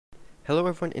Hello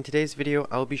everyone, in today's video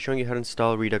I'll be showing you how to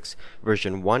install Redux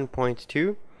version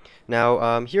 1.2.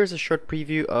 Now here's a short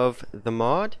preview of the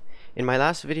mod. In my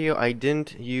last video I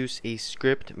didn't use a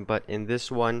script, but in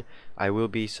this one I will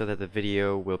be, so that the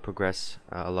video will progress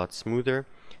a lot smoother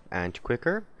and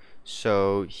quicker.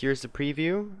 So here's the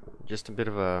preview, just a bit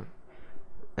of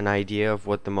an idea of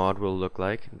what the mod will look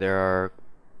like. There are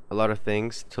a lot of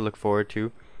things to look forward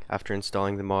to. After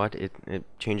installing the mod, it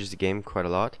changes the game quite a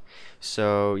lot.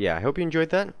 So yeah, I hope you enjoyed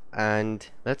that, and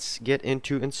let's get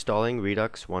into installing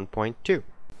Redux 1.2.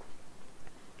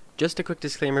 Just a quick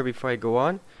disclaimer before I go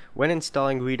on. When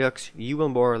installing Redux, you will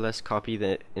more or less copy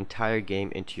the entire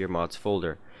game into your mods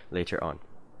folder later on.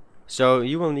 So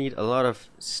you will need a lot of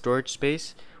storage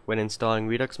space when installing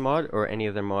Redux mod, or any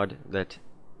other mod that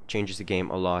changes the game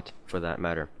a lot for that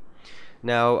matter.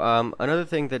 Now, another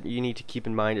thing that you need to keep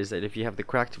in mind is that if you have the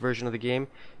cracked version of the game,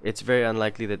 it's very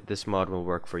unlikely that this mod will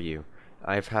work for you.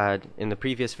 I've had, in the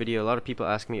previous video, a lot of people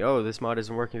ask me, oh, this mod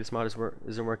isn't working, this mod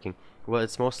isn't working. Well,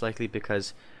 it's most likely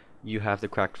because you have the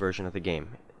cracked version of the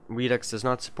game. Redux does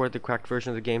not support the cracked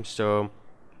version of the game, so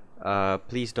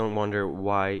please don't wonder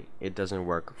why it doesn't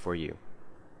work for you.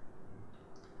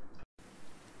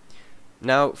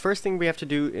 Now, first thing we have to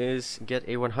do is get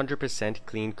a 100%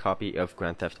 clean copy of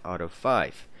Grand Theft Auto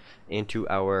V into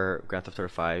our Grand Theft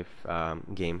Auto V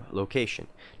game location.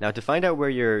 Now, to find out where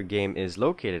your game is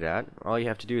located at, all you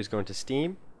have to do is go into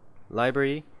Steam,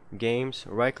 Library, Games,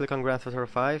 right-click on Grand Theft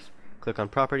Auto V, click on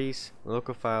Properties,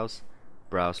 Local Files,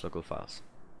 Browse Local Files.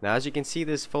 Now, as you can see,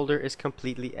 this folder is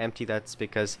completely empty. That's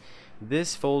because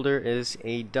this folder is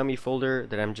a dummy folder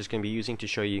that I'm just going to be using to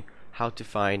show you how to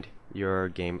find your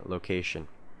game location.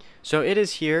 So it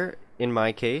is here in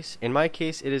my case. In my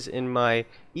case, it is in my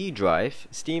E drive,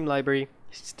 Steam Library,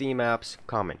 Steam Apps,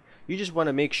 Common. You just want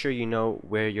to make sure you know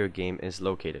where your game is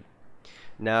located.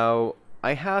 Now,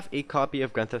 I have a copy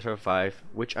of Grand Theft Auto V,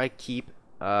 which I keep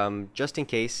just in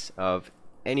case of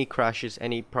any crashes,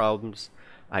 any problems.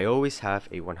 I always have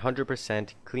a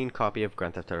 100% clean copy of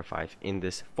Grand Theft Auto V in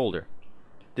this folder.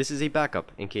 This is a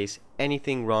backup in case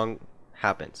anything wrong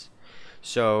happens.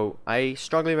 So I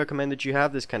strongly recommend that you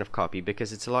have this kind of copy,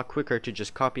 because it's a lot quicker to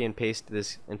just copy and paste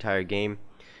this entire game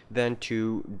than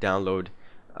to download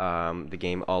the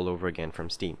game all over again from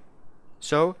Steam.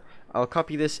 So I'll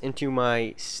copy this into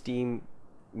my Steam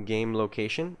game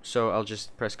location. So I'll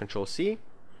just press Ctrl C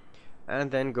and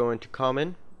then go into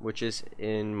Common, which is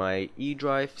in my E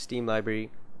drive, Steam Library,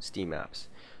 Steam Apps.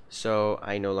 So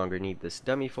I no longer need this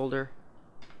dummy folder,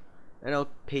 and I'll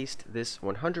paste this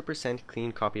 100%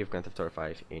 clean copy of Grand Theft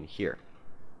Auto V in here.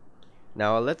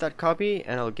 Now I'll let that copy,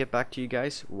 and I'll get back to you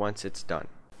guys once it's done.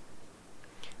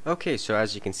 Okay, so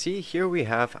as you can see, here we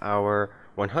have our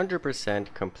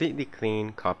 100% completely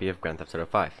clean copy of Grand Theft Auto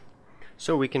V.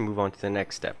 So we can move on to the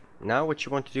next step. Now what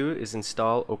you want to do is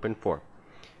install Open4.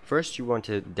 First you want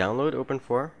to download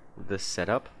Open4, the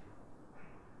setup.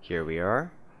 Here we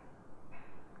are.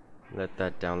 Let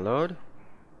that download.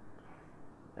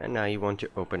 And now you want to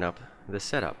open up the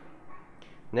setup.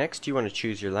 Next, you want to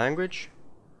choose your language.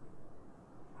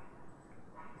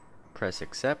 Press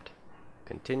accept,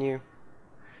 continue,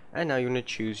 and now you want to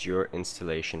choose your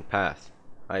installation path.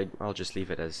 I'll just leave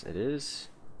it as it is.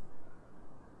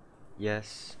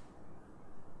 Yes.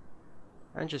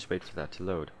 And just wait for that to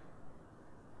load.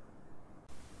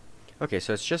 Okay,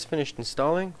 so it's just finished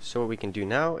installing. So what we can do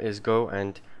now is go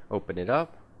and open it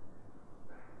up.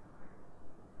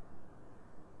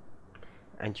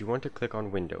 And you want to click on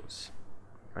Windows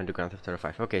under Grand Theft Auto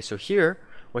V. Okay, so here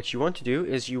what you want to do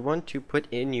is you want to put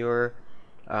in your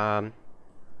Grand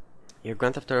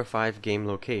Theft Auto V game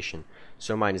location.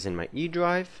 So mine is in my E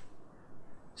drive,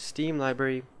 Steam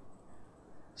Library,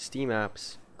 Steam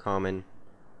Apps, Common,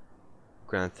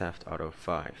 Grand Theft Auto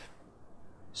V.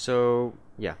 So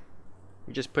yeah,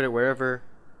 you just put it wherever,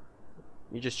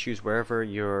 you just choose wherever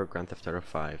your Grand Theft Auto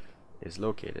V is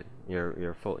located,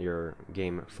 your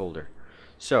game folder.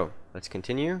 So let's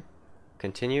continue.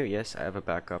 Continue. Yes, I have a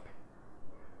backup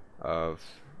of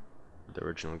the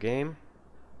original game,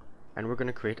 and we're going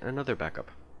to create another backup,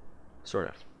 sort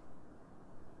of.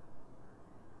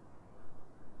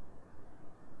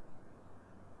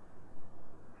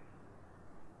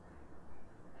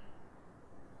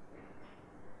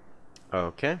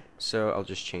 Okay, so I'll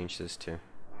just change this to,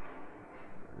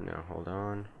 no, hold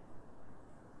on,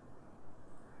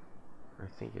 I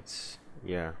think it's,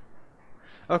 yeah.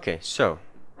 Okay, so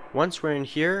once we're in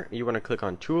here, you want to click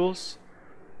on Tools,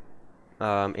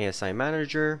 ASI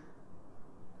Manager,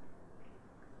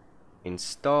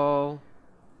 Install,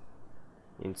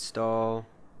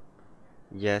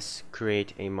 yes,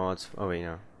 create a mods. Oh wait,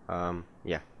 no.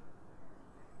 Yeah.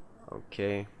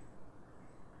 Okay.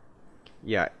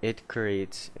 Yeah, it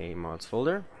creates a mods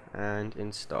folder and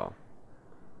install.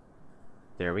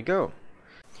 There we go.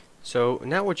 So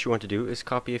now what you want to do is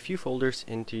copy a few folders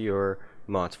into your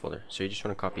mods folder. So you just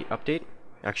want to copy update.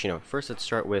 Actually, no, first let's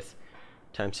start with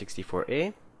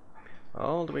times64A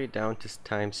all the way down to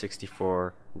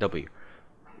times64W.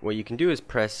 What you can do is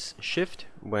press shift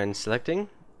when selecting,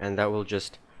 and that will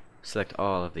just select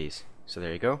all of these. So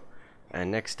there you go.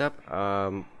 And next up,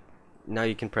 now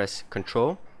you can press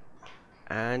control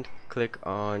and click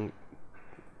on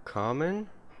common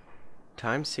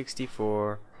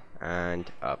times64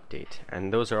 and update,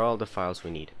 and those are all the files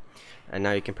we need. And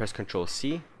now you can press Control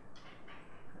C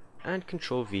and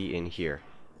Control V in here,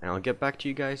 and I'll get back to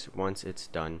you guys once it's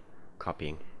done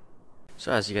copying.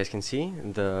 So as you guys can see,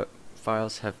 the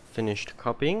files have finished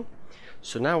copying.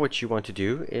 So now what you want to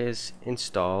do is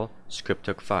install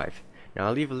Scriptook 5. Now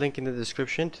I'll leave a link in the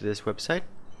description to this website.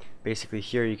 Basically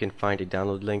here you can find a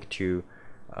download link to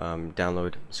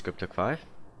download Scriptook 5.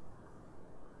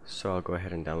 So I'll go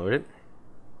ahead and download it.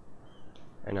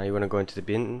 And now you want to go into the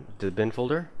bin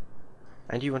folder,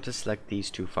 and you want to select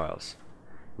these two files.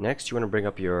 Next, you want to bring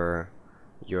up your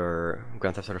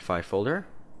Grand Theft Auto 5 folder,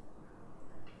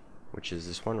 which is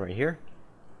this one right here.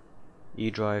 E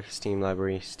drive, Steam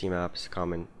library, Steam apps,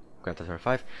 common, Grand Theft Auto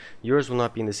 5. Yours will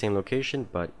not be in the same location,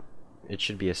 but it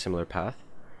should be a similar path.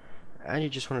 And you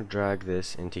just want to drag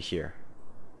this into here.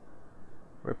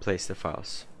 Replace the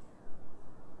files.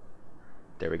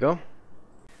 There we go.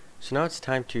 So now it's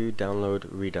time to download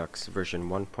Redux version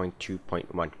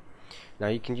 1.2.1. Now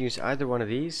you can use either one of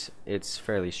these. It's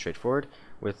fairly straightforward.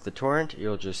 With the torrent,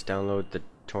 you'll just download the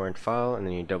torrent file, and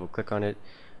then you double click on it,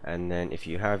 and then if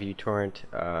you have uTorrent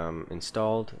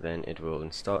installed, then it will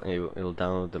it'll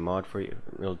download the mod for you.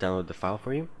 It'll download the file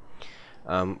for you.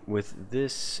 With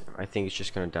this, I think it's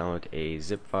just going to download a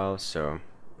zip file, so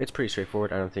it's pretty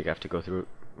straightforward. I don't think I have to go through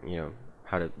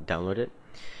how to download it.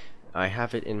 I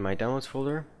have it in my downloads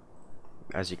folder.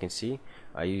 As you can see,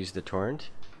 I use the torrent.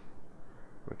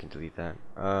 We can delete that.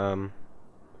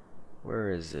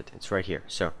 Where is it? It's right here.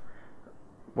 So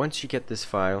once you get this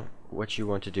file, what you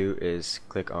want to do is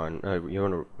click on you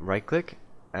want to right click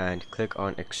and click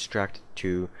on extract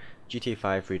to GTA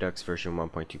 5 Redux version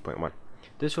 1.2.1.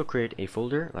 This will create a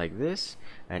folder like this,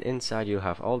 and inside you'll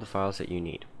have all the files that you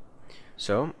need.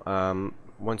 So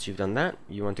once you've done that,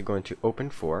 you want to go into Open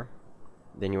For,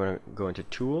 then you want to go into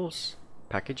Tools,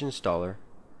 Package Installer,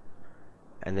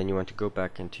 and then you want to go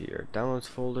back into your downloads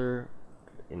folder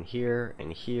in here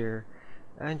and here,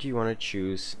 and you want to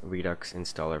choose Redux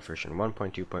installer version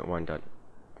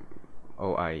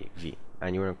 1.2.1.oiv,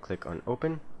 and you want to click on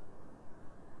open.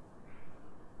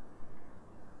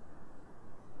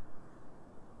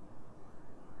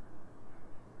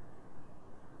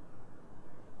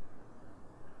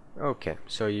 Okay,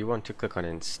 so you want to click on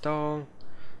install,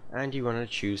 and you want to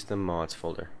choose the mods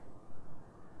folder.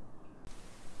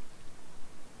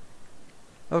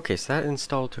 Okay, so that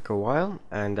install took a while,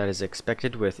 and that is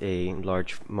expected with a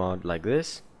large mod like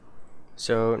this.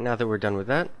 So now that we're done with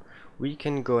that, we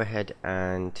can go ahead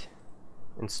and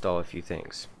install a few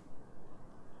things.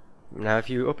 Now if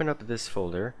you open up this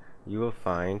folder, you will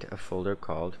find a folder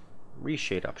called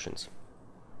Reshade Options.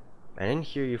 And in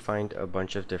here you find a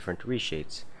bunch of different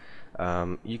reshades.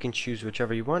 You can choose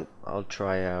whichever you want. I'll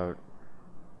try out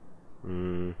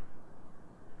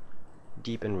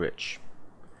Deep and Rich.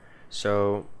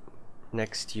 So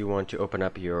next you want to open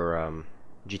up your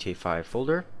GTA 5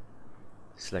 folder,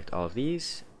 select all of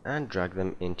these and drag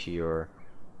them into your,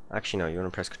 actually no, you want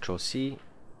to press Ctrl C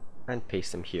and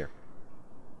paste them here.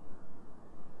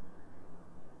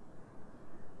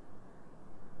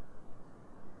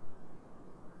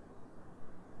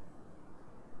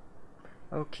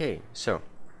 Okay, so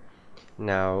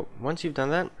now once you've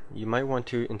done that, you might want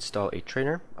to install a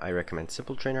trainer. I recommend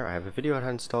Simple Trainer. I have a video on how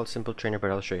to install Simple Trainer,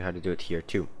 but I'll show you how to do it here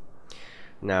too.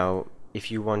 Now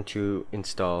if you want to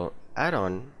install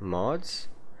add-on mods,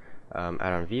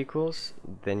 add-on vehicles,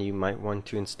 then you might want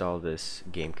to install this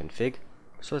game config.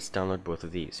 So let's download both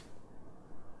of these.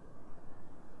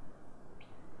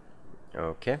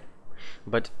 Okay,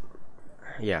 but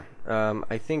yeah,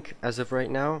 I think as of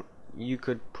right now you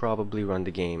could probably run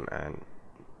the game and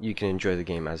you can enjoy the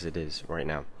game as it is right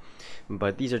now,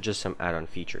 but these are just some add-on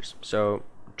features. So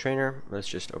trainer, let's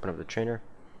just open up the trainer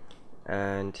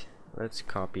and let's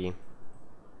copy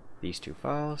these two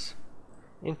files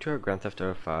into our Grand Theft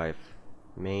Auto 5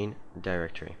 main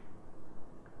directory.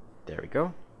 There we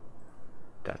go,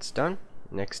 that's done.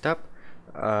 Next up,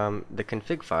 the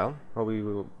config file. What we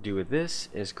will do with this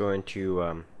is go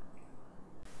into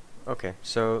okay,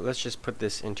 so let's just put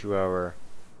this into our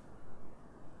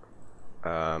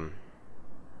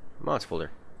mods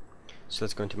folder. So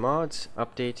let's go into mods,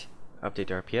 update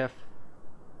RPF,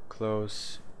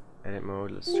 close, edit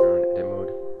mode. Let's turn on edit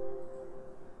mode,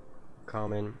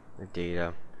 common,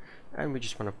 data, and we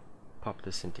just want to pop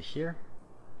this into here.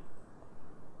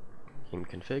 Game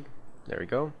config. There we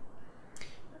go.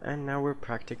 And now we're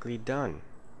practically done.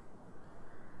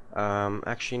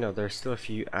 Actually, no, there's still a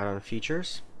few add-on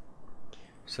features.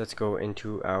 So let's go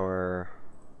into our,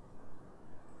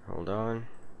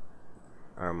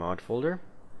 our mod folder.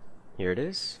 Here it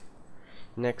is.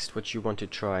 Next, what you want to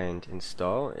try and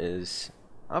install is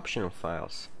optional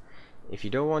files. If you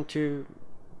don't want to,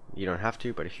 you don't have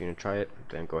to, but if you want to try it,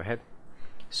 then go ahead.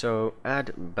 So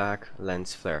add back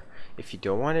lens flare. If you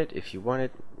don't want it, if you want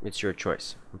it, it's your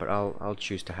choice, but I'll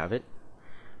choose to have it.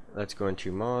 Let's go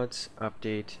into mods,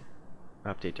 update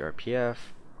RPF,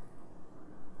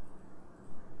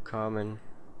 common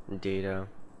data,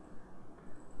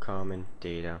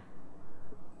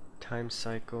 time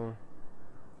cycle,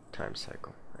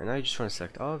 and I just want to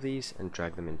select all of these and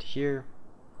drag them into here.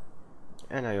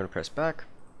 And now you want to press back,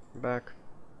 back.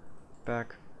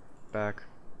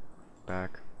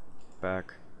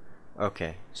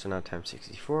 Okay, so now time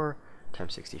 64,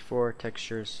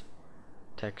 textures,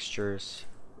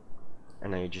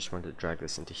 and now you just want to drag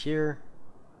this into here.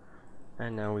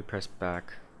 And now we press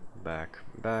back.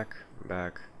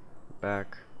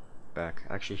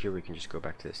 Actually, here we can just go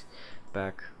back to this,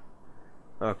 back.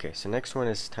 Okay, so next one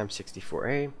is time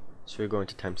 64A. So we go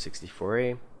into time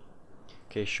 64A.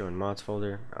 Okay, show in mods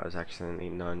folder. I was accidentally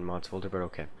not in mods folder, but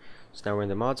okay. So now we're in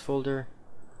the mods folder.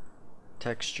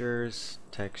 Textures,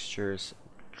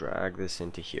 drag this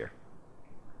into here.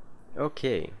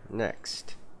 Okay,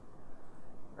 next.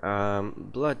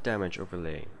 Blood damage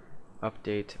overlay.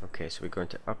 Update. Okay, so we go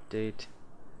into update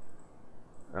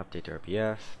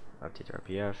RPF,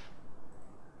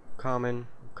 common,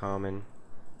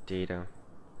 data,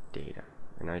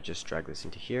 and I just drag this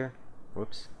into here.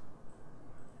 Whoops.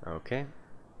 Okay,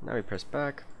 now we press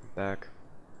back,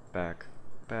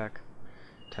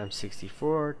 time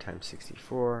 64,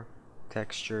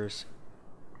 textures,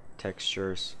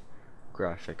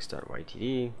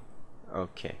 graphics.ytd.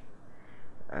 Okay,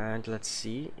 and let's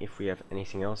see if we have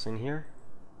anything else in here.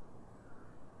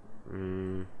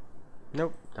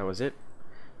 Nope, that was it.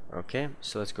 Okay,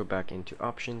 so let's go back into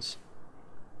options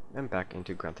and back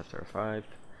into Grand Theft Auto 5.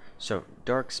 So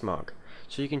dark smog,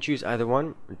 so you can choose either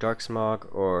one, dark smog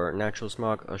or natural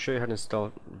smog. I'll show you how to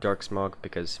install dark smog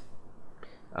because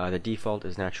the default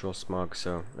is natural smog,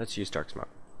 so let's use dark smog.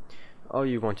 All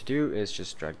you want to do is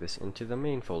just drag this into the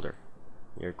main folder,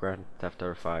 your Grand Theft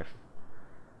Auto 5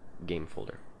 game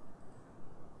folder,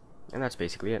 and that's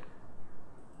basically it.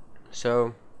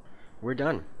 So we're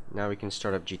done. Now we can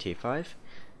start up GTA 5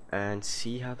 and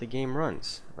see how the game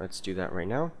runs. Let's do that right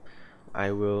now.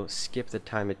 I will skip the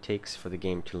time it takes for the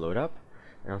game to load up,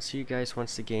 and I'll see you guys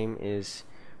once the game is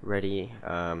ready,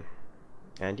 and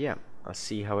yeah, I'll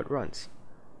see how it runs.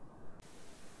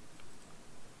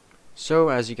 So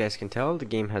as you guys can tell, the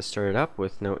game has started up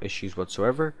with no issues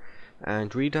whatsoever,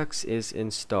 and Redux is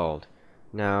installed.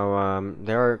 Now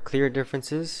there are clear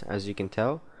differences, as you can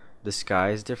tell. The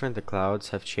sky is different, the clouds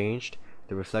have changed,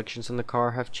 the reflections on the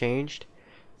car have changed,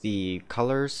 the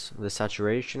colors, the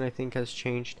saturation I think has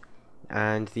changed,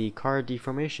 and the car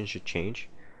deformation should change.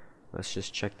 Let's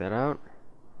just check that out.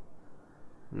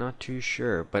 Not too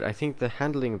sure, but I think the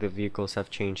handling of the vehicles have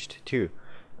changed too.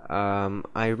 I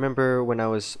remember when I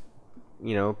was,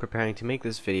 preparing to make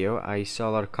this video, I saw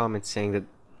a lot of comments saying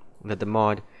that the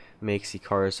mod makes the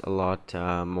cars a lot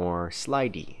more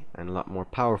slidey and a lot more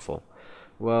powerful.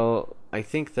 Well, I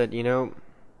think that, in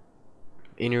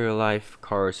real life,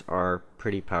 cars are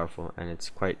pretty powerful, and it's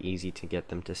quite easy to get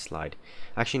them to slide.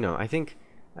 Actually, no, I think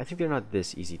they're not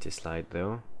this easy to slide,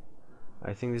 though.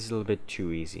 I think this is a little bit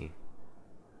too easy.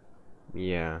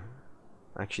 Yeah.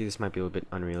 Actually, this might be a little bit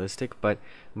unrealistic, but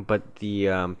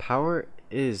the power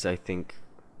is, I think,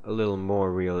 a little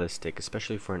more realistic,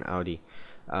 especially for an Audi.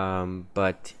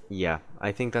 But yeah,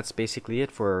 I think that's basically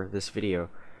it for this video.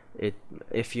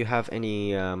 If you have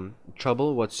any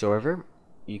trouble whatsoever,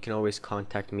 you can always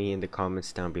contact me in the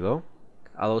comments down below.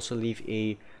 I'll also leave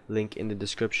a link in the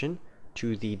description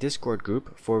to the Discord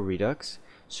group for Redux,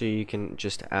 so you can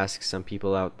just ask some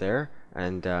people out there,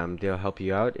 and they'll help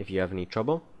you out if you have any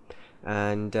trouble.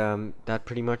 And that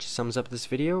pretty much sums up this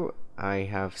video. I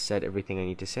have said everything I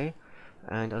need to say,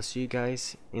 and I'll see you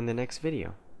guys in the next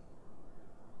video.